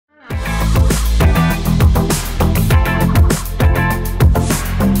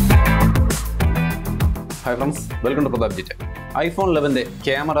Hi friends, welcome to Pradap Tech. iPhone 11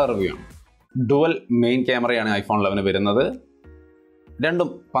 camera review. Dual main camera ആണ് iPhone 11 വരുന്നത്. രണ്ടും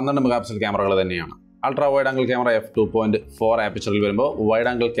 12 megapixel ക്യാമറകൾ തന്നെയാണ്. Ultra wide angle camera f2.4 ആപ്പർച്ചറിൽ വരുമ്പോൾ wide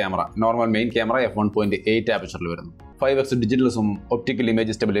angle camera normal main camera f1.8 ആപ്പർച്ചറിൽ വരുന്നു. 5x digital സൂമും optical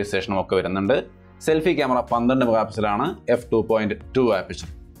image സ്റ്റെബിലൈസേഷനും ഒക്കെ വരുന്നുണ്ട്. Selfie camera 12 മെഗാപിക്സലാണ് f2.2 aperture.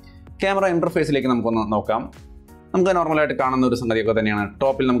 Camera ഇന്റർഫേസിലേക്ക് നമുക്കൊന്ന് നോക്കാം. നമുക്ക് നോർമലായിട്ട് കാണുന്ന ഒരു സംഗതിയൊക്കെ തന്നെയാണ്.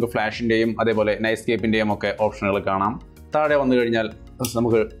 ടോപ്പിൽ നമുക്ക് ഫ്ലാഷിൻ്റെയും അതേപോലെ നൈറ്റ്സ്കേപ്പിൻ്റെയും ഒക്കെ ഓപ്ഷനുകൾ കാണാം. താഴെ വന്നു കഴിഞ്ഞാൽ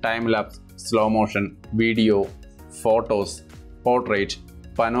നമുക്ക് time lapse, slow motion, video, photos, portrait,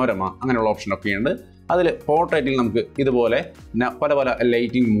 panorama അങ്ങനെയുള്ള ഓപ്ഷനൊക്കെ ഉണ്ട്. അതിൽ പോർട്രേറ്റിൽ നമുക്ക് ഇതുപോലെ പല പല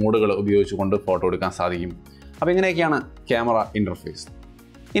ലൈറ്റിംഗ് മോഡുകൾ ഉപയോഗിച്ചുകൊണ്ട് ഫോട്ടോ എടുക്കാൻ സാധിക്കും. അപ്പോൾ ഇങ്ങനെയൊക്കെയാണ് ക്യാമറ ഇൻ്റർഫേസ്.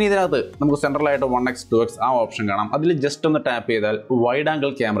 ഇനി ഇതിനകത്ത് നമുക്ക് സെൻട്രലായിട്ട് 1x 2x ആ ഓപ്ഷൻ കാണാം. അതിൽ ജസ്റ്റ് ഒന്ന് ടാപ്പ് ചെയ്താൽ വൈഡ് ആംഗിൾ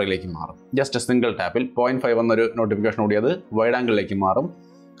ക്യാമറയിലേക്ക് മാറും. ജസ്റ്റ് സിംഗിൾ ടാപ്പിൽ 0.5 എന്നൊരു നോട്ടിഫിക്കേഷൻ കൂടി അത് വൈഡ് ആംഗിളിലേക്ക് മാറും.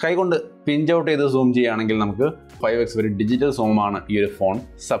 കൈകൊണ്ട് പിഞ്ച് ഔട്ട് ചെയ്ത് സൂം ചെയ്യുകയാണെങ്കിൽ നമുക്ക് 5x വരെ ഡിജിറ്റൽ സൂമാണ് ഈ ഒരു ഫോൺ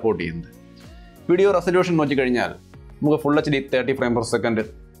സപ്പോർട്ട് ചെയ്യുന്നത്. വീഡിയോ റെസൊല്യൂഷൻ നോക്കിക്കഴിഞ്ഞാൽ നമുക്ക് full HD 30 frame per second,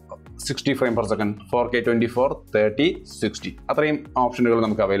 60 frame per second, 4K 24, 30, 60 അത്രയും ഓപ്ഷനുകൾ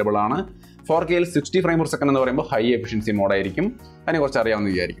നമുക്ക് അവൈലബിൾ ആണ്. 4Kയിൽ 60 ഫ്രെയിം പെർ സെക്കൻഡ് എന്ന് പറയുമ്പോൾ ഹൈ എഫിഷ്യൻസി മോഡായിരിക്കും. അതിനെ കുറച്ച് അറിയാവുന്ന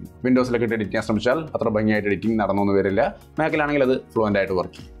വിചാരിക്കും. വിൻഡോസിലൊക്കെ എഡിറ്റ് ചെയ്യാൻ ശ്രമിച്ചാൽ അത്ര ഭംഗിയായിട്ട് എഡിറ്റിംഗ് നടന്നൊന്നും വരില്ല. മാക്കിലാണെങ്കിൽ അത് ഫ്ലുവൻ്റ് ആയിട്ട്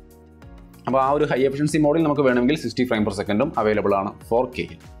വർക്ക് ചെയ്യും. അപ്പോൾ ആ ഒരു ഹൈ എഫിഷ്യൻസി മോഡിൽ നമുക്ക് വേണമെങ്കിൽ 60 ഫ്രെയിം പെർ സെക്കൻഡും അവൈലബിൾ ആണ്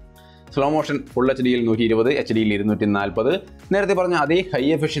 4Kയിൽ. Slow motion full HDയിൽ 120, HDയിൽ 240. നേരത്തെ പറഞ്ഞ അതേ ഹൈ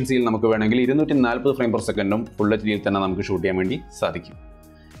എഫിഷ്യൻസിയിൽ നമുക്ക് വേണമെങ്കിൽ 240 ഫ്രെയിം പെർ സെക്കൻഡും ഫുൾ HDയിൽ തന്നെ നമുക്ക് ഷൂട്ട് ചെയ്യാൻ വേണ്ടി സാധിക്കും.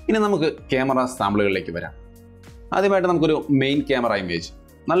 ഇനി നമുക്ക് ക്യാമറ സാമ്പിളുകളിലേക്ക് വരാം. ആദ്യമായിട്ട് നമുക്കൊരു മെയിൻ ക്യാമറ ഇമേജ്,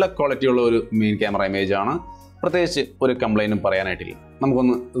 നല്ല ക്വാളിറ്റിയുള്ള ഒരു മെയിൻ ക്യാമറ ഇമേജ് ആണ്. പ്രത്യേകിച്ച് ഒരു കംപ്ലൈൻറ്റും പറയാനായിട്ടില്ല.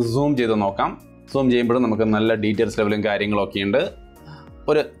 നമുക്കൊന്ന് സൂം ചെയ്ത് നോക്കാം. സൂം ചെയ്യുമ്പോഴും നമുക്ക് നല്ല ഡീറ്റെയിൽസ് ലെവലും കാര്യങ്ങളൊക്കെ ഉണ്ട്.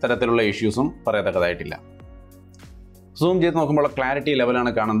 ഒരു തരത്തിലുള്ള ഇഷ്യൂസും പറയത്തക്കതായിട്ടില്ല. സൂം ചെയ്ത് നോക്കുമ്പോൾ ക്ലാരിറ്റി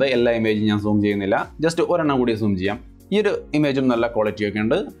ലെവലാണ് കാണുന്നത്. എല്ലാ ഇമേജും ഞാൻ സൂം ചെയ്യുന്നില്ല, ജസ്റ്റ് ഒരെണ്ണം കൂടി സൂം ചെയ്യാം. ഈ ഒരു ഇമേജും നല്ല ക്വാളിറ്റിയൊക്കെ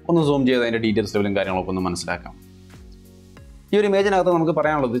ഉണ്ട്. ഒന്ന് സൂം ചെയ്ത് അതിൻ്റെ ഡീറ്റെയിൽസ് ലെവലും കാര്യങ്ങളൊക്കെ ഒന്ന് മനസ്സിലാക്കാം. ഈ ഒരു ഇമേജിനകത്ത് നമുക്ക്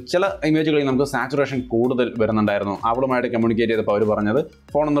പറയാനുള്ളത്, ചില ഇമേജുകളിൽ നമുക്ക് സാച്ചുറേഷൻ കൂടുതൽ വരുന്നുണ്ടായിരുന്നു. അവളുമായിട്ട് കമ്മ്യൂണിക്കേറ്റ് ചെയ്തപ്പോൾ അവർ പറഞ്ഞത്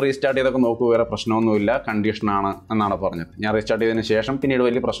ഫോൺ ഒന്ന് റീസ്റ്റാർട്ട് ചെയ്തൊക്കെ നോക്കൂ, വേറെ പ്രശ്നമൊന്നുമില്ല, കണ്ടീഷനാണ് എന്നാണ് പറഞ്ഞത്. ഞാൻ റീസ്റ്റാർട്ട് ചെയ്തതിന് ശേഷം പിന്നീട്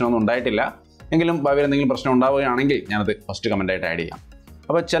വലിയ പ്രശ്നമൊന്നും ഉണ്ടായിട്ടില്ല. എങ്കിലും ഭാവിയിൽ എന്തെങ്കിലും പ്രശ്നം ഉണ്ടാവുകയാണെങ്കിൽ ഞാനത് ഫസ്റ്റ് കമൻറ്റായിട്ട് ആഡ് ചെയ്യാം.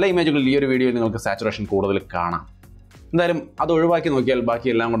 അപ്പോൾ ചില ഇമേജുകളിൽ ഈ ഒരു വീഡിയോയിൽ നിങ്ങൾക്ക് സാച്ചുറേഷൻ കൂടുതൽ കാണാം. എന്തായാലും അത് ഒഴിവാക്കി നോക്കിയാൽ ബാക്കി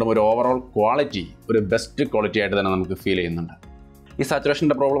എല്ലാം കൊണ്ടും ഒരു ഓവറോൾ ക്വാളിറ്റി, ഒരു ബെസ്റ്റ് ക്വാളിറ്റി ആയിട്ട് തന്നെ നമുക്ക് ഫീൽ ചെയ്യുന്നുണ്ട്. ഈ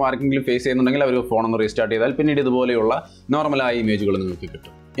സാച്ചുറേഷൻ്റെ പ്രോബ്ലം ആർക്കെങ്കിലും ഫേസ് ചെയ്യുന്നുണ്ടെങ്കിൽ അവർ ഫോണൊന്ന് റീസ്റ്റാർട്ട് ചെയ്താൽ പിന്നീട് ഇതുപോലെയുള്ള നോർമലായ ഇമേജുകൾ നിങ്ങൾക്ക്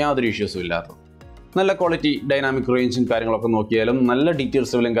കിട്ടും. യാതൊരു ഇഷ്യൂസും ഇല്ലാത്തത്. നല്ല ക്വാളിറ്റി, ഡൈനാമിക് റേഞ്ചും കാര്യങ്ങളൊക്കെ നോക്കിയാലും നല്ല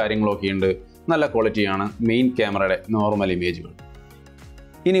ഡീറ്റെയിൽസ് ലെവലും കാര്യങ്ങളൊക്കെ ഉണ്ട്. നല്ല ക്വാളിറ്റിയാണ് മെയിൻ ക്യാമറയുടെ നോർമൽ ഇമേജുകൾ.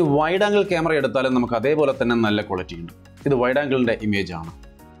 ഇനി വൈഡ് ആംഗിൾ ക്യാമറ എടുത്താലും നമുക്ക് അതേപോലെ തന്നെ നല്ല ക്വാളിറ്റി ഉണ്ട്. ഇത് വൈഡ് ആംഗിളിൻ്റെ ഇമേജാണ്.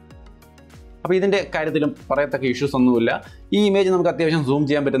 അപ്പോൾ ഇതിൻ്റെ കാര്യത്തിലും പറയത്തക്ക ഇഷ്യൂസ് ഒന്നുമില്ല. ഈ ഇമേജ് നമുക്ക് അത്യാവശ്യം സൂം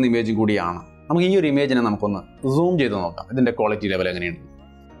ചെയ്യാൻ പറ്റുന്ന ഇമേജും കൂടിയാണ്. നമുക്ക് ഈ ഒരു ഇമേജിനെ നമുക്കൊന്ന് സൂം ചെയ്ത് നോക്കാം. ഇതിൻ്റെ ക്വാളിറ്റി ലെവൽ എങ്ങനെയുണ്ട്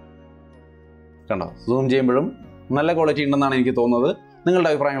കണ്ടോ? സൂം ചെയ്യുമ്പോഴും നല്ല ക്വാളിറ്റി ഉണ്ടെന്നാണ് എനിക്ക് തോന്നുന്നത്. നിങ്ങളുടെ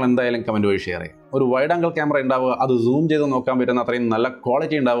അഭിപ്രായങ്ങൾ എന്തായാലും കമൻറ്റ് വഴി ഷെയർ ചെയ്യാം. ഒരു വൈഡ് ആംഗിൾ ക്യാമറ ഉണ്ടാവുക, അത് സൂം ചെയ്ത് നോക്കാൻ പറ്റുന്ന അത്രയും നല്ല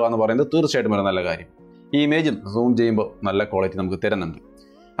ക്വാളിറ്റി ഉണ്ടാവുക എന്ന് പറയുന്നത് തീർച്ചയായിട്ടും ഒരു നല്ല കാര്യം. ഈ ഇമേജും സൂം ചെയ്യുമ്പോൾ നല്ല ക്വാളിറ്റി നമുക്ക് തരുന്നുണ്ട്.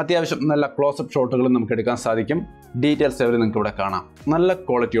 അത്യാവശ്യം നല്ല ക്ലോസപ്പ് ഷോട്ടുകളും നമുക്ക് എടുക്കാൻ സാധിക്കും. ഡീറ്റെയിൽസ് ലെവൽ നിങ്ങൾക്ക് ഇവിടെ കാണാം. നല്ല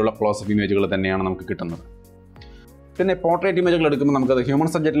ക്വാളിറ്റിയുള്ള ക്ലോസപ്പ് ഇമേജുകൾ തന്നെയാണ് നമുക്ക് കിട്ടുന്നത്. പിന്നെ പോർട്രേറ്റ് ഇമേജുകൾ എടുക്കുമ്പോൾ നമുക്കത് ഹ്യൂമൻ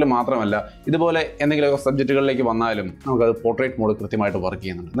സബ്ജക്റ്റിൽ മാത്രമല്ല, ഇതുപോലെ എന്തെങ്കിലുമൊക്കെ സബ്ജക്റ്റുകളിലേക്ക് വന്നാലും നമുക്കത് പോർട്രേറ്റ് മോഡ് കൃത്യമായിട്ട് വർക്ക്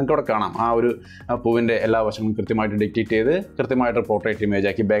ചെയ്യുന്നുണ്ട്. നിങ്ങൾക്ക് ഇവിടെ കാണാം ആ ഒരു പൂവിൻ്റെ എല്ലാ വശങ്ങളും കൃത്യമായിട്ട് ഡിക്റ്റേറ്റ് ചെയ്ത് കൃത്യമായിട്ട് പോർട്രേറ്റ് ഇമേജ്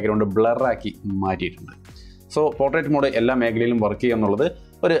ആക്കി ബാക്ക്ഗ്രൗണ്ട് ബ്ലറാക്കി മാറ്റിയിട്ടുണ്ട്. സോ പോർട്രേറ്റ് മോഡ് എല്ലാ മേഖലയിലും വർക്ക് ചെയ്യുക എന്നുള്ളത്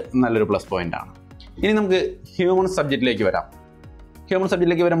ഒരു നല്ലൊരു പ്ലസ് പോയിൻ്റ് ആണ്. ഇനി നമുക്ക് ഹ്യൂമൻ സബ്ജക്റ്റിലേക്ക് വരാം. ഹ്യൂമൻ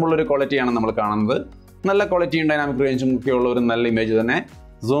സബ്ജക്റ്റിലേക്ക് വരുമ്പോൾ ഒരു ക്വാളിറ്റിയാണ് നമ്മൾ കാണുന്നത്. നല്ല ക്വാളിറ്റിയും ഡൈനാമിക് റേഞ്ചും ഒക്കെയുള്ള ഒരു നല്ല ഇമേജ് തന്നെ.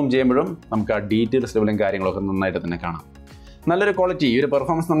 സൂം ചെയ്യുമ്പോഴും നമുക്ക് ആ ഡീറ്റെയിൽസ് ലെവലും കാര്യങ്ങളൊക്കെ നന്നായിട്ട് തന്നെ കാണാം. നല്ലൊരു ക്വാളിറ്റി, ഈ ഒരു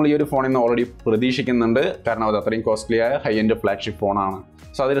പെർഫോമൻസ് നമ്മൾ ഈ ഒരു ഫോണിൽ നിന്ന് ഓൾറെഡി പ്രതീക്ഷിക്കുന്നുണ്ട്. കാരണം അത് അത്രയും കോസ്റ്റ്ലി ആയ ഹൈ എൻഡ് ഫ്ലാഗ്ഷിപ്പ് ഫോണാണ്.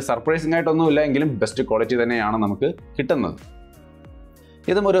 സോ അതിൽ സർപ്രൈസിംഗ് ആയിട്ടൊന്നുമില്ല, എങ്കിലും ബെസ്റ്റ് ക്വാളിറ്റി തന്നെയാണ് നമുക്ക് കിട്ടുന്നത്.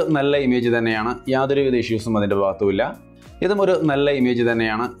 ഇതും ഒരു നല്ല ഇമേജ് തന്നെയാണ്, യാതൊരുവിധ ഇഷ്യൂസും അതിൻ്റെ ഭാഗത്തുമില്ല. ഇതും ഒരു നല്ല ഇമേജ്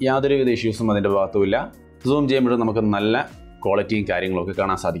തന്നെയാണ്, യാതൊരുവിധ ഇഷ്യൂസും അതിൻ്റെ ഭാഗത്തുമില്ല. സൂം ചെയ്യുമ്പോഴും നമുക്ക് നല്ല ക്വാളിറ്റിയും കാര്യങ്ങളൊക്കെ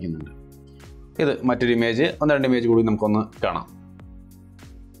കാണാൻ സാധിക്കുന്നുണ്ട്. ഇത് മറ്റൊരു ഇമേജ്, ഒന്ന് രണ്ട് ഇമേജ് കൂടി നമുക്കൊന്ന് കാണാം.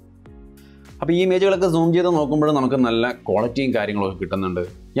 അപ്പോൾ ഈ ഇമേജുകളൊക്കെ സൂം ചെയ്ത് നോക്കുമ്പോഴും നമുക്ക് നല്ല ക്വാളിറ്റിയും കാര്യങ്ങളൊക്കെ കിട്ടുന്നുണ്ട്.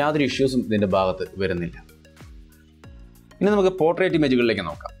 യാതൊരു ഇഷ്യൂസും ഇതിൻ്റെ ഭാഗത്ത് വരുന്നില്ല. ഇനി നമുക്ക് പോർട്രേറ്റ് ഇമേജുകളിലേക്ക്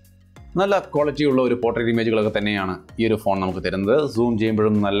നോക്കാം. നല്ല ക്വാളിറ്റിയുള്ള ഒരു പോർട്രേറ്റ് ഇമേജുകളൊക്കെ തന്നെയാണ് ഈ ഒരു ഫോൺ നമുക്ക് തരുന്നത്. സൂം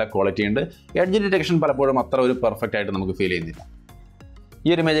ചെയ്യുമ്പോഴും നല്ല ക്വാളിറ്റി ഉണ്ട്. എഡ്ജ് ഡിറ്റക്ഷൻ പലപ്പോഴും അത്ര ഒരു പെർഫെക്റ്റ് ആയിട്ട് നമുക്ക് ഫീൽ ചെയ്യുന്നില്ല.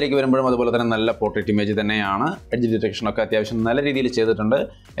 ഈ ഒരു ഇമേജിലേക്ക് വരുമ്പോഴും അതുപോലെ തന്നെ നല്ല പോർട്രേറ്റ് ഇമേജ് തന്നെയാണ്. എഡ്ജ് ഡിറ്റക്ഷനൊക്കെ അത്യാവശ്യം നല്ല രീതിയിൽ ചെയ്തിട്ടുണ്ട്.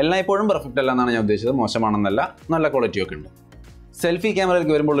 എല്ലായ്പ്പോഴും പെർഫെക്റ്റ് അല്ല എന്നാണ് ഞാൻ ഉദ്ദേശിച്ചത്, മോശമാണെന്നല്ല, നല്ല ക്വാളിറ്റിയൊക്കെ ഉണ്ട്. സെൽഫി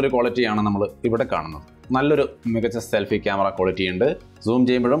ക്യാമറയിലേക്ക് വരുമ്പോൾ ഒരു ക്വാളിറ്റിയാണ് നമ്മൾ ഇവിടെ കാണുന്നത്. നല്ലൊരു മികച്ച സെൽഫി ക്യാമറ ക്വാളിറ്റി ഉണ്ട്. സൂം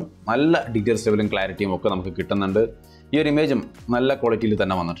ചെയ്യുമ്പോഴും നല്ല ഡീറ്റെയിൽസ് ലെവലും ക്ലാരിറ്റിയും ഒക്കെ നമുക്ക് കിട്ടുന്നുണ്ട്. ഈ ഒരു ഇമേജും നല്ല ക്വാളിറ്റിയിൽ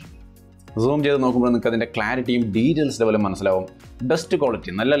തന്നെ വന്നിട്ടുണ്ട്. സൂം ചെയ്ത് നോക്കുമ്പോൾ നിങ്ങൾക്ക് അതിൻ്റെ ക്ലാരിറ്റിയും ഡീറ്റെയിൽസ് ലെവലും മനസ്സിലാവും. ബെസ്റ്റ്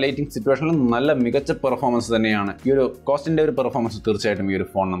ക്വാളിറ്റി, നല്ല ലൈറ്റിംഗ് സിറ്റുവേഷനിലും നല്ല മികച്ച പെർഫോമൻസ് തന്നെയാണ്. ഈ ഒരു കോസ്റ്റിൻ്റെ ഒരു പെർഫോമൻസ് തീർച്ചയായിട്ടും ഈ ഒരു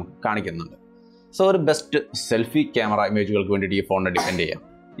ഫോൺ നമുക്ക് കാണിക്കുന്നുണ്ട്. സോ ഒരു ബെസ്റ്റ് സെൽഫി ക്യാമറ ഇമേജുകൾക്ക് വേണ്ടിയിട്ട് ഈ ഫോണിനെ ഡിപ്പെൻഡ് ചെയ്യാം.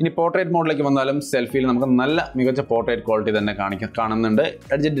 ഇനി പോർട്രേറ്റ് മോഡിലേക്ക് വന്നാലും സെൽഫിയിൽ നമുക്ക് നല്ല മികച്ച പോർട്രേറ്റ് ക്വാളിറ്റി തന്നെ കാണുന്നുണ്ട്.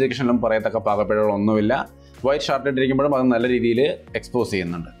 എഡ്ജ് ഡിറ്റക്ഷനിലും പറയത്തക്ക പാകപ്പിഴകളൊന്നുമില്ല. വൈറ്റ് ഷാർട്ട് ഇട്ടിരിക്കുമ്പോഴും അത് നല്ല രീതിയിൽ എക്സ്പോസ്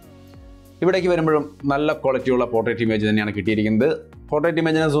ചെയ്യുന്നുണ്ട്. ഇവിടേക്ക് വരുമ്പോഴും നല്ല ക്വാളിറ്റിയുള്ള പോർട്രേറ്റ് ഇമേജ് തന്നെയാണ് കിട്ടിയിരിക്കുന്നത്. പോർട്രേറ്റ്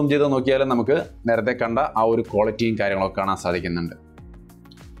ഇമേജിനെ സൂം ചെയ്ത് നോക്കിയാലും നമുക്ക് നേരത്തെ കണ്ട ആ ഒരു ക്വാളിറ്റിയും കാര്യങ്ങളൊക്കെ കാണാൻ സാധിക്കുന്നുണ്ട്.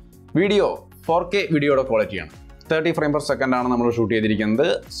 വീഡിയോ 4K വീഡിയോയുടെ ക്വാളിറ്റിയാണ്. 30 ഫ്രെയിം പെർ സെക്കൻഡ് ആണ് നമ്മൾ ഷൂട്ട് ചെയ്തിരിക്കുന്നത്.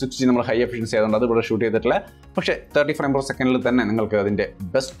 60 നമ്മൾ ഹൈ എഫിഷ്യൻസി ആയതുകൊണ്ട് അത് ഇവിടെ ഷൂട്ട് ചെയ്തിട്ടില്ല. പക്ഷേ 30 ഫ്രെയിം പെർ സെക്കൻഡിൽ തന്നെ നിങ്ങൾക്ക് അതിൻ്റെ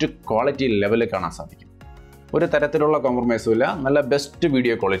ബെസ്റ്റ് ക്വാളിറ്റി ലെവൽ കാണാൻ സാധിക്കും. ഒരു തരത്തിലുള്ള കോംപ്രമൈസും ഇല്ല. നല്ല ബെസ്റ്റ്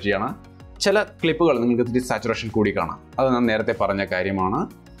വീഡിയോ ക്വാളിറ്റിയാണ്. ചില ക്ലിപ്പുകൾ നിങ്ങൾക്ക് ഇത്തിരി സാച്ചുറേഷൻ കൂടി കാണാം. അത് ഞാൻ നേരത്തെ പറഞ്ഞ കാര്യമാണ്.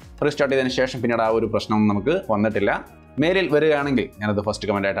 റീസ്റ്റാർട്ട് ചെയ്തതിന് ശേഷം പിന്നീട് ആ ഒരു പ്രശ്നം നമുക്ക് വന്നിട്ടില്ല. മേലിൽ വരികയാണെങ്കിൽ ഞാനത് ഫസ്റ്റ്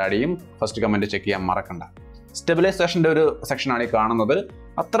കമൻറ്റായിട്ട് ആഡ് ചെയ്യും. ഫസ്റ്റ് കമൻറ്റ് ചെക്ക് ചെയ്യാൻ മറക്കണ്ട. സ്റ്റെബിലൈസേഷൻ്റെ ഒരു സെക്ഷനാണ് ഈ കാണുന്നത്.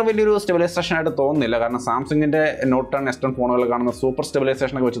 അത്ര വലിയൊരു സ്റ്റെബിലൈസേഷനായിട്ട് തോന്നുന്നില്ല. കാരണം സാംസങ്ങിൻ്റെ നോട്ട് 10 S10 ഫോണുകൾ കാണുന്ന സൂപ്പർ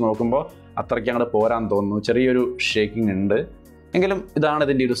സ്റ്റെബിലൈസേഷനൊക്കെ വെച്ച് നോക്കുമ്പോൾ അത്രയ്ക്ക് അങ്ങോട്ട് പോരാൻ തോന്നുന്നു. ചെറിയൊരു ഷേക്കിംഗ് ഉണ്ട്. എങ്കിലും ഇതാണ്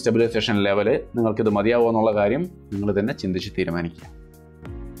ഇതിൻ്റെ ഒരു സ്റ്റെബിലൈസേഷൻ ലെവല്. നിങ്ങൾക്കിത് മതിയാവുമോ എന്നുള്ള കാര്യം നിങ്ങൾ തന്നെ ചിന്തിച്ച് തീരുമാനിക്കുക.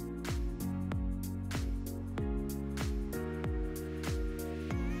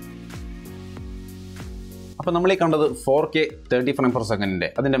 അപ്പോൾ നമ്മൾ ഈ കണ്ടത് 4K 30 ഫ്രെയിം പെർ സെക്കൻഡിൻ്റെ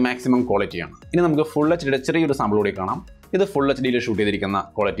അതിൻ്റെ മാക്സിമം ക്വാളിറ്റിയാണ്. ഇനി നമുക്ക് ഫുൾ HD ചെറിയൊരു സാമ്പിൾ കൂടി കാണാം. ഇത് ഫുൾ HDയിൽ ഷൂട്ട് ചെയ്തിരിക്കുന്ന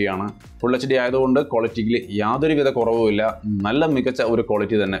ക്വാളിറ്റിയാണ്. ഫുൾ HD ആയതുകൊണ്ട് ക്വാളിറ്റിയിൽ യാതൊരുവിധ കുറവുമില്ല. നല്ല മികച്ച ഒരു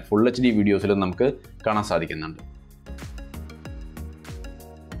ക്വാളിറ്റി തന്നെ ഫുൾ HD വീഡിയോസിലും നമുക്ക് കാണാൻ സാധിക്കുന്നുണ്ട്.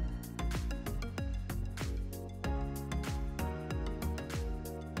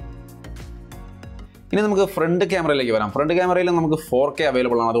 ഇനി നമുക്ക് ഫ്രണ്ട് ക്യാമറയിലേക്ക് വരാം. ഫ്രണ്ട് ക്യാമറയിൽ നമുക്ക് 4K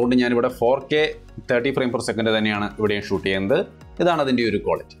അവൈലബിൾ ആണ്. അതുകൊണ്ട് ഞാനിവിടെ 4K 30 ഫ്രെയിം പെർ സെക്കൻഡ് തന്നെയാണ് ഇവിടെയും ഷൂട്ട് ചെയ്യുന്നത്. ഇതാണ് അതിൻ്റെ ഒരു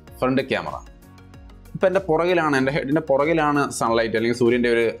ക്വാളിറ്റി ഫ്രണ്ട് ക്യാമറ. ഇപ്പോൾ എൻ്റെ പുറകിലാണ്, എൻ്റെ ഹെഡിൻ്റെ പുറകിലാണ് സൺലൈറ്റ് അല്ലെങ്കിൽ സൂര്യൻ്റെ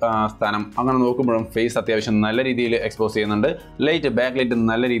ഒരു സ്ഥാനം. അങ്ങനെ നോക്കുമ്പോഴും ഫേസ് അത്യാവശ്യം നല്ല രീതിയിൽ എക്സ്പോസ് ചെയ്യുന്നുണ്ട്. ലൈറ്റ്, ബാക്ക് ലൈറ്റ്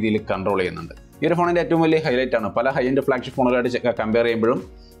നല്ല രീതിയിൽ കൺട്രോൾ ചെയ്യുന്നുണ്ട്. ഈ ഒരു ഫോണിൻ്റെ ഏറ്റവും വലിയ ഹൈലൈറ്റ് ആണ്. പല ഹൈ എൻഡ് ഫ്ലാഗ്ഷിപ്പ് ഫോണുകളായിട്ട് കമ്പയർ ചെയ്യുമ്പോഴും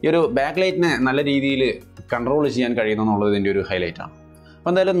ഈ ഒരു ബാക്ക് ലൈറ്റിനെ നല്ല രീതിയിൽ കൺട്രോൾ ചെയ്യാൻ കഴിയുന്നു എന്നുള്ളത് ഇതിൻ്റെ ഒരു ഹൈലൈറ്റ് ആണ്.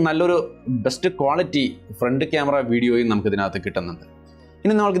 അപ്പോൾ എന്തായാലും നല്ലൊരു ബെസ്റ്റ് ക്വാളിറ്റി ഫ്രണ്ട് ക്യാമറ വീഡിയോയും നമുക്ക് ഇതിനകത്ത് കിട്ടുന്നുണ്ട്.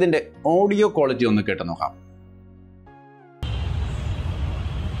 ഇനി നമുക്കിതിൻ്റെ ഓഡിയോ ക്വാളിറ്റി ഒന്ന് കേട്ട് നോക്കാം.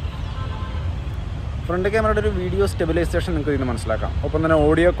 ഫ്രണ്ട് ക്യാമറയുടെ ഒരു വീഡിയോ സ്റ്റെബിലൈസേഷൻ നിങ്ങൾക്ക് ഇതിന് മനസ്സിലാക്കാം. ഒപ്പം തന്നെ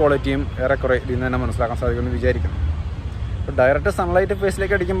ഓഡിയോ ക്വാളിറ്റിയും ഏറെക്കുറെ ഇതിൽ നിന്ന് തന്നെ മനസ്സിലാക്കാൻ സാധിക്കുമെന്ന് വിചാരിക്കുന്നു. ഇപ്പോൾ ഡയറക്റ്റ് സൺലൈറ്റ്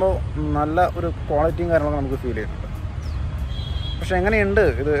ഫേസിലേക്ക് അടിക്കുമ്പോൾ നല്ല ഒരു ക്വാളിറ്റിയും കാര്യങ്ങളൊക്കെ നമുക്ക് ഫീൽ ചെയ്യുന്നുണ്ട്. പക്ഷേ എങ്ങനെയുണ്ട്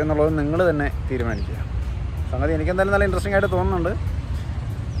ഇത് എന്നുള്ളത് നിങ്ങൾ തന്നെ തീരുമാനിക്കുക. സംഗതി എനിക്ക് എന്തായാലും നല്ല ഇൻട്രസ്റ്റിംഗ് ആയിട്ട് തോന്നുന്നുണ്ട്.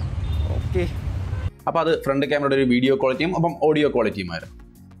 ഓക്കെ, അപ്പോൾ അത് ഫ്രണ്ട് ക്യാമറയുടെ ഒരു വീഡിയോ ക്വാളിറ്റിയും ഒപ്പം ഓഡിയോ ക്വാളിറ്റിയുമായിരുന്നു.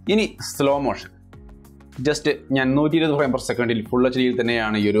 ഇനി സ്ലോ മോഷൻ. ജസ്റ്റ് ഞാൻ 120 ഫ്രെയിം പെർ സെക്കൻഡിൽ ഫുൾ HDയിൽ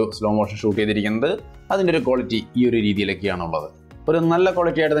തന്നെയാണ് ഈ ഒരു സ്ലോ മോഷൻ ഷൂട്ട് ചെയ്തിരിക്കുന്നത്. അതിൻ്റെ ഒരു ക്വാളിറ്റി ഈ ഒരു രീതിയിലൊക്കെയാണുള്ളത്. ഒരു നല്ല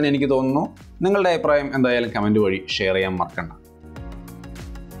ക്വാളിറ്റി ആയിട്ട് തന്നെ എനിക്ക് തോന്നുന്നു. നിങ്ങളുടെ അഭിപ്രായം എന്തായാലും കമൻറ്റ് വഴി ഷെയർ ചെയ്യാൻ മറക്കണ്ട.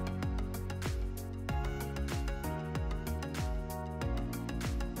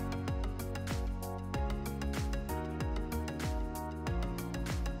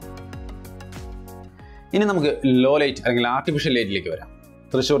 ഇനി നമുക്ക് ലോ ലൈറ്റ് അല്ലെങ്കിൽ ആർട്ടിഫിഷ്യൽ ലൈറ്റിലേക്ക് വരാം.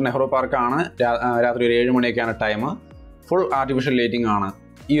 തൃശ്ശൂർ നെഹ്റു പാർക്കാണ്. രാത്രി ഒരു 7 മണിയൊക്കെയാണ് ടൈം. ഫുൾ ആർട്ടിഫിഷ്യൽ ലൈറ്റിംഗ് ആണ്.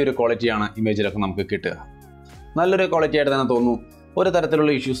 ഈ ഒരു ക്വാളിറ്റിയാണ് ഇമേജിലൊക്കെ നമുക്ക് കിട്ടുക. നല്ലൊരു ക്വാളിറ്റി ആയിട്ട് തന്നെ തോന്നുന്നു. ഒരു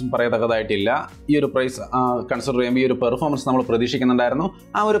തരത്തിലുള്ള ഇഷ്യൂസും പറയത്തക്കതായിട്ടില്ല. ഈ ഒരു പ്രൈസ് കൺസിഡർ ചെയ്യുമ്പോൾ ഈ ഒരു പെർഫോമൻസ് നമ്മൾ പ്രതീക്ഷിക്കുന്നുണ്ടായിരുന്നു.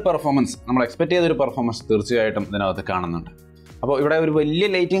 ആ ഒരു പെർഫോമൻസ്, നമ്മൾ എക്സ്പെക്ട് ചെയ്തൊരു പെർഫോമൻസ് തീർച്ചയായിട്ടും ഇതിനകത്ത് കാണുന്നുണ്ട്. അപ്പോൾ ഇവിടെ ഒരു വലിയ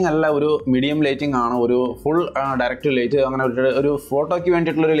ലൈറ്റിംഗ് അല്ല, ഒരു മീഡിയം ലൈറ്റിംഗ് ആണ്. ഒരു ഫുൾ ഡയറക്റ്റ് ലൈറ്റ്, അങ്ങനെ ഒരു ഫോട്ടോയ്ക്ക്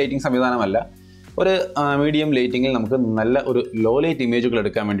വേണ്ടിയിട്ടുള്ളൊരു ലൈറ്റിംഗ് സംവിധാനമല്ല. ഒരു മീഡിയം ലൈറ്റിങ്ങിൽ നമുക്ക് നല്ല ഒരു ലോ ലൈറ്റ് ഇമേജുകൾ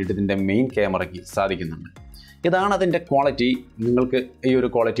എടുക്കാൻ വേണ്ടിയിട്ട് ഇതിൻ്റെ മെയിൻ ക്യാമറയ്ക്ക് സാധിക്കുന്നുണ്ട്. ഇതാണ് അതിൻ്റെ ക്വാളിറ്റി. നിങ്ങൾക്ക് ഈ ഒരു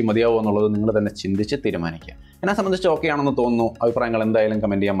ക്വാളിറ്റി മതിയാവുമോ എന്നുള്ളത് നിങ്ങൾ തന്നെ ചിന്തിച്ച് തീരുമാനിക്കുക. എന്നെ സംബന്ധിച്ച് ഓക്കെ ആണെന്ന് തോന്നുന്നു. അഭിപ്രായങ്ങൾ എന്തായാലും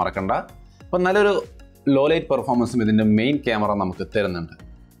കമൻറ്റ് ചെയ്യാൻ മറക്കണ്ട. അപ്പോൾ നല്ലൊരു ലോ ലൈറ്റ് പെർഫോമൻസും ഇതിൻ്റെ മെയിൻ ക്യാമറ നമുക്ക് തരുന്നുണ്ട്.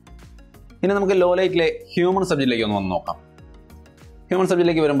 ഇനി നമുക്ക് ലോ ലൈറ്റിലെ ഹ്യൂമൻ സബ്ജക്റ്റിലേക്ക് ഒന്ന് നോക്കാം. ഹ്യൂമൻ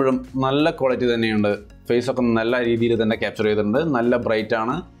സബ്ജക്റ്റിലേക്ക് വരുമ്പോഴും നല്ല ക്വാളിറ്റി തന്നെയുണ്ട്. ഫേസൊക്കെ നല്ല രീതിയിൽ തന്നെ ക്യാപ്ചർ ചെയ്തിട്ടുണ്ട്. നല്ല ബ്രൈറ്റ്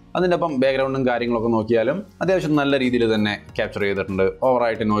ആണ്. അതിൻ്റെ ഒപ്പം ബാക്ക്ഗ്രൗണ്ടും കാര്യങ്ങളൊക്കെ നോക്കിയാലും അത്യാവശ്യം നല്ല രീതിയിൽ തന്നെ ക്യാപ്ചർ ചെയ്തിട്ടുണ്ട്.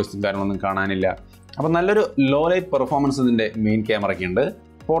 ഓവറായിട്ട് നോയ്സും കാര്യങ്ങളൊന്നും കാണാനില്ല. അപ്പോൾ നല്ലൊരു ലോ ലൈറ്റ് പെർഫോമൻസ് ഇതിൻ്റെ മെയിൻ ക്യാമറയ്ക്ക് ഉണ്ട്.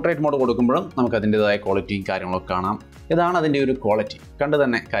 പോർട്രേറ്റ് മോഡ് കൊടുക്കുമ്പോഴും നമുക്ക് അതിൻ്റെതായ ക്വാളിറ്റിയും കാര്യങ്ങളൊക്കെ കാണാം. ഇതാണ് അതിൻ്റെ ഒരു ക്വാളിറ്റി. കണ്ട്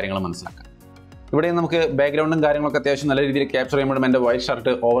തന്നെ കാര്യങ്ങൾ മനസ്സിലാക്കാം. ഇവിടെ നമുക്ക് ബാക്ക്ഗ്രൗണ്ടും കാര്യങ്ങളൊക്കെ അത്യാവശ്യം നല്ല രീതിയിൽ ക്യാപ്ചർ ചെയ്യുമ്പോഴും എൻ്റെ വൈറ്റ്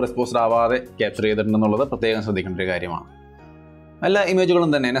ഷർട്ട് ഓവർ എക്സ്പോസ്ഡ് ആവാതെ ക്യാപ്ചർ ചെയ്തിട്ടുണ്ടെന്നുള്ളത് പ്രത്യേകം ശ്രദ്ധിക്കേണ്ട ഒരു കാര്യമാണ്. എല്ലാ ഇമേജുകളും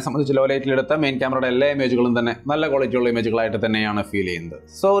തന്നെ എന്നെ സംബന്ധിച്ച് ലോ ലൈറ്റിലെടുത്ത മെയിൻ ക്യാമറയുടെ എല്ലാ ഇമേജുകളും തന്നെ നല്ല ക്വാളിറ്റിയുള്ള ഇമേജുകളായിട്ട് തന്നെയാണ് ഫീൽ ചെയ്യുന്നത്.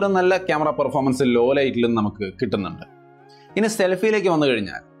 സോ ഒരു നല്ല ക്യാമറ പെർഫോമൻസ് ലോ ലൈറ്റിലും നമുക്ക് കിട്ടുന്നുണ്ട്. ഇനി സെൽഫിയിലേക്ക് വന്നു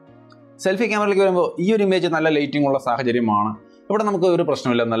കഴിഞ്ഞാൽ, സെൽഫി ക്യാമറയിലേക്ക് വരുമ്പോൾ ഈ ഒരു ഇമേജ് നല്ല ലൈറ്റിംഗ് ഉള്ള സാഹചര്യമാണ്. ഇവിടെ നമുക്ക് ഒരു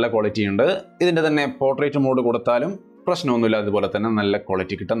പ്രശ്നമില്ല, നല്ല ക്വാളിറ്റി ഉണ്ട്. ഇതിൻ്റെ തന്നെ പോർട്രേറ്റ് മോഡ് കൊടുത്താലും പ്രശ്നമൊന്നുമില്ല, അതുപോലെ തന്നെ നല്ല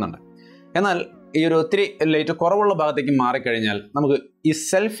ക്വാളിറ്റി കിട്ടുന്നുണ്ട്. എന്നാൽ ഈ ഒരു ഒത്തിരി ലൈറ്റ് കുറവുള്ള ഭാഗത്തേക്ക് മാറിക്കഴിഞ്ഞാൽ നമുക്ക് ഈ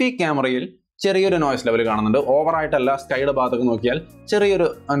സെൽഫി ക്യാമറയിൽ ചെറിയൊരു നോയ്സ് ലെവൽ കാണുന്നുണ്ട്. ഓവറായിട്ടല്ല, സ്കൈയുടെ ഭാഗത്തേക്ക് നോക്കിയാൽ ചെറിയൊരു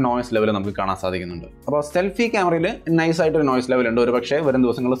നോയ്സ് ലെവൽ നമുക്ക് കാണാൻ സാധിക്കുന്നുണ്ട്. അപ്പോൾ സെൽഫി ക്യാമറയിൽ നൈസായിട്ടൊരു നോയ്സ് ലെവൽ ഉണ്ട്. ഒരു പക്ഷേ വരും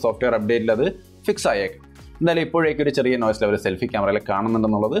ദിവസങ്ങളിൽ സോഫ്റ്റ്വെയർ അപ്ഡേറ്റിൽ അത് ഫിക്സ് ആയേക്കും. എന്തായാലും ഇപ്പോഴേക്കും ഒരു ചെറിയ നോയ്സ് ലെവൽ സെൽഫി ക്യാമറയിൽ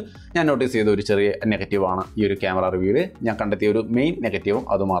കാണുന്നുണ്ടെന്നുള്ളത് ഞാൻ നോട്ടീസ് ചെയ്ത ഒരു ചെറിയ നെഗറ്റീവാണ്. ഈ ഒരു ക്യാമറ റിവ്യൂവിൽ ഞാൻ കണ്ടെത്തിയ ഒരു മെയിൻ നെഗറ്റീവും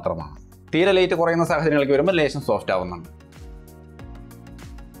അതുമാത്രമാണ്. തീരെ ലൈറ്റ് കുറയുന്ന സാഹചര്യങ്ങൾക്ക് വരുമ്പോൾ ലേശം സോഫ്റ്റ് ആവുന്നുണ്ട്.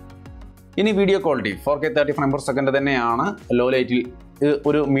 ഇനി വീഡിയോ ക്വാളിറ്റി 4K 30 frames/second തന്നെയാണ് ലോ ലൈറ്റിൽ.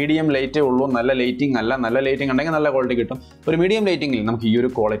 ഒരു മീഡിയം ലൈറ്റേ ഉള്ളൂ, നല്ല ലൈറ്റിംഗ് അല്ല. നല്ല ലൈറ്റിംഗ് ഉണ്ടെങ്കിൽ നല്ല ക്വാളിറ്റി കിട്ടും. ഒരു മീഡിയം ലൈറ്റിംഗിൽ നമുക്ക് ഈ ഒരു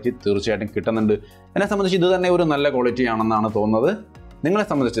ക്വാളിറ്റി തീർച്ചയായിട്ടും കിട്ടുന്നുണ്ട്. എന്നെ സംബന്ധിച്ച് ഇത് തന്നെ ഒരു നല്ല ക്വാളിറ്റി ആണെന്നാണ് തോന്നുന്നത്. നിങ്ങളെ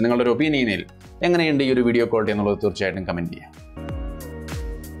സംബന്ധിച്ച് നിങ്ങളുടെ ഒരു ഒപ്പീനിയനിൽ എങ്ങനെയുണ്ട് ഈ ഒരു വീഡിയോ ക്വാളിറ്റി എന്നുള്ളത് തീർച്ചയായിട്ടും കമൻറ്റ് ചെയ്യാം.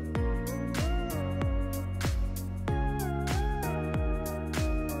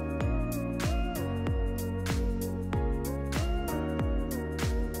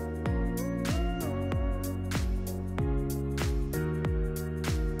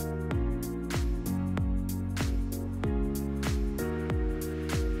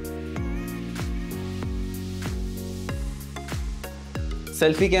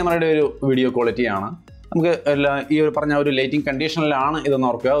 സെൽഫി ക്യാമറയുടെ ഒരു വീഡിയോ ക്വാളിറ്റിയാണ്. നമുക്ക് ഈ ഒരു പറഞ്ഞ ഒരു ലൈറ്റിംഗ് കണ്ടീഷനിലാണ് ഇതെന്ന്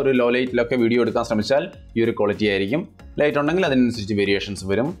ഓർക്കുക. ഒരു ലോ ലൈറ്റിലൊക്കെ വീഡിയോ എടുക്കാൻ ശ്രമിച്ചാൽ ഈ ഒരു ക്വാളിറ്റി ആയിരിക്കും. ലൈറ്റ് ഉണ്ടെങ്കിൽ അതിനനുസരിച്ച് വേരിയേഷൻസ്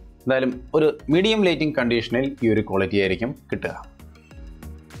വരും. എന്തായാലും ഒരു മീഡിയം ലൈറ്റിംഗ് കണ്ടീഷനിൽ ഈ ഒരു ക്വാളിറ്റി ആയിരിക്കും കിട്ടുക.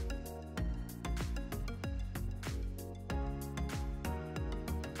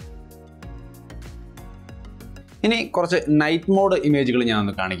 ഇനി കുറച്ച് നൈറ്റ് മോഡ് ഇമേജുകൾ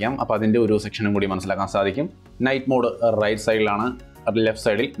ഞാനൊന്ന് കാണിക്കാം. അപ്പോൾ അതിൻ്റെ ഒരു സെക്ഷനും കൂടി മനസ്സിലാക്കാൻ സാധിക്കും. നൈറ്റ് മോഡ് റൈറ്റ് സൈഡിലാണ്, ലെഫ്റ്റ്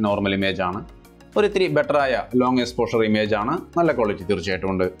സൈഡിൽ നോർമൽ ഇമേജ് ആണ്. ഒരു ഇത്തിരി ബെറ്ററായ ലോങ് എക്സ്പോഷർ ഇമേജ് ആണ്. നല്ല ക്വാളിറ്റി തീർച്ചയായിട്ടും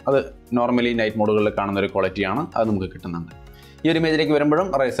ഉണ്ട്. അത് നോർമലി നൈറ്റ് മോഡുകളിൽ കാണുന്ന ഒരു ക്വാളിറ്റിയാണ്, അത് നമുക്ക് കിട്ടുന്നുണ്ട്. ഈ ഒരു ഇമേജിലേക്ക് വരുമ്പോഴും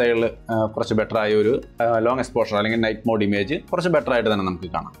റൈറ്റ് സൈഡിൽ കുറച്ച് ബെറ്ററായ ഒരു ലോങ് എക്സ്പോഷർ അല്ലെങ്കിൽ നൈറ്റ് മോഡ് ഇമേജ് കുറച്ച് ബെറ്ററായിട്ട് തന്നെ നമുക്ക്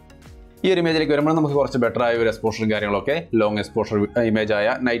കാണാം. ഈ ഒരു ഇമേജിലേക്ക് വരുമ്പോൾ നമുക്ക് കുറച്ച് ബെറ്ററായ ഒരു എക്സ്പോഷറും കാര്യങ്ങളൊക്കെ ലോങ് എക്സ്പോഷർ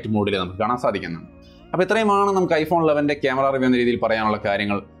ഇമേജായ നൈറ്റ് മോഡിൽ നമുക്ക് കാണാൻ സാധിക്കുന്നുണ്ട്. അപ്പോൾ ഇത്രയുമാണ് നമുക്ക് iPhone 11 ക്യാമറ റിവ്യൂ എന്ന രീതിയിൽ പറയാനുള്ള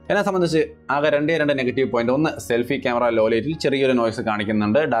കാര്യങ്ങൾ. എന്നെ സംബന്ധിച്ച് ആകെ രണ്ട് നെഗറ്റീവ് പോയിന്റ്. ഒന്ന്, സെൽഫി ക്യാമറ ലോ ലൈറ്റിൽ ചെറിയൊരു നോയ്സ്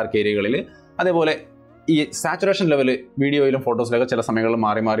കാണിക്കുന്നുണ്ട് ഡാർക്ക് ഏരിയകളിൽ. അതേപോലെ ഈ സാച്ചുറേഷൻ ലെവൽ വീഡിയോയിലും ഫോട്ടോസിലൊക്കെ ചില സമയങ്ങളിൽ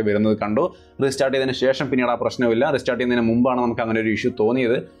മാറി മാറി വരുന്നത് കണ്ടു. റീസ്റ്റാർട്ട് ചെയ്തതിന് ശേഷം പിന്നീട് ആ പ്രശ്നമില്ല. റീസ്റ്റാർട്ട് ചെയ്യുന്നതിന് മുമ്പാണ് നമുക്ക് അങ്ങനെ ഒരു ഇഷ്യൂ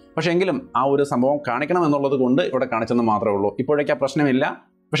തോന്നിയത്. പക്ഷേ എങ്കിലും ആ ഒരു സംഭവം കാണിക്കണം എന്നുള്ളത് കൊണ്ട് ഇവിടെ കാണിച്ചെന്ന് മാത്രമേ ഉള്ളൂ. ഇപ്പോഴേക്ക് ആ പ്രശ്നമില്ല.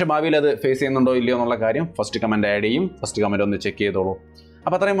 പക്ഷേ ഭാവിയിൽ അത് ഫേസ് ചെയ്യുന്നുണ്ടോ ഇല്ലയോ എന്നുള്ള കാര്യം ഫസ്റ്റ് കമൻറ്റ് ആഡ് ചെയ്യും. ഫസ്റ്റ് കമൻറ്റ് ഒന്ന് ചെക്ക് ചെയ്തോളൂ.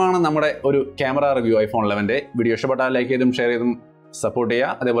 അപ്പോൾ അത്രയുമാണ് നമ്മുടെ ഒരു ക്യാമറ റിവ്യൂ iPhone 11. വീഡിയോ ഇഷ്ടപ്പെട്ടാൽ ലൈക്ക് ചെയ്തും ഷെയർ ചെയ്തും സപ്പോർട്ട്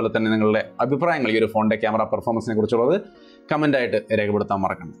ചെയ്യുക. അതേപോലെ തന്നെ നിങ്ങളുടെ അഭിപ്രായങ്ങൾ ഈ ഒരു ഫോണിൻ്റെ ക്യാമറ പെർഫോമൻസിനെ കുറിച്ചുള്ളത് കമൻ്റായിട്ട് രേഖപ്പെടുത്താൻ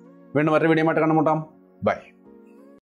മറക്കണ്ട. വീണ്ടും മറ്റൊരു വീഡിയോ ആയിട്ട് കണ്ടുമുട്ടാം. ബൈ.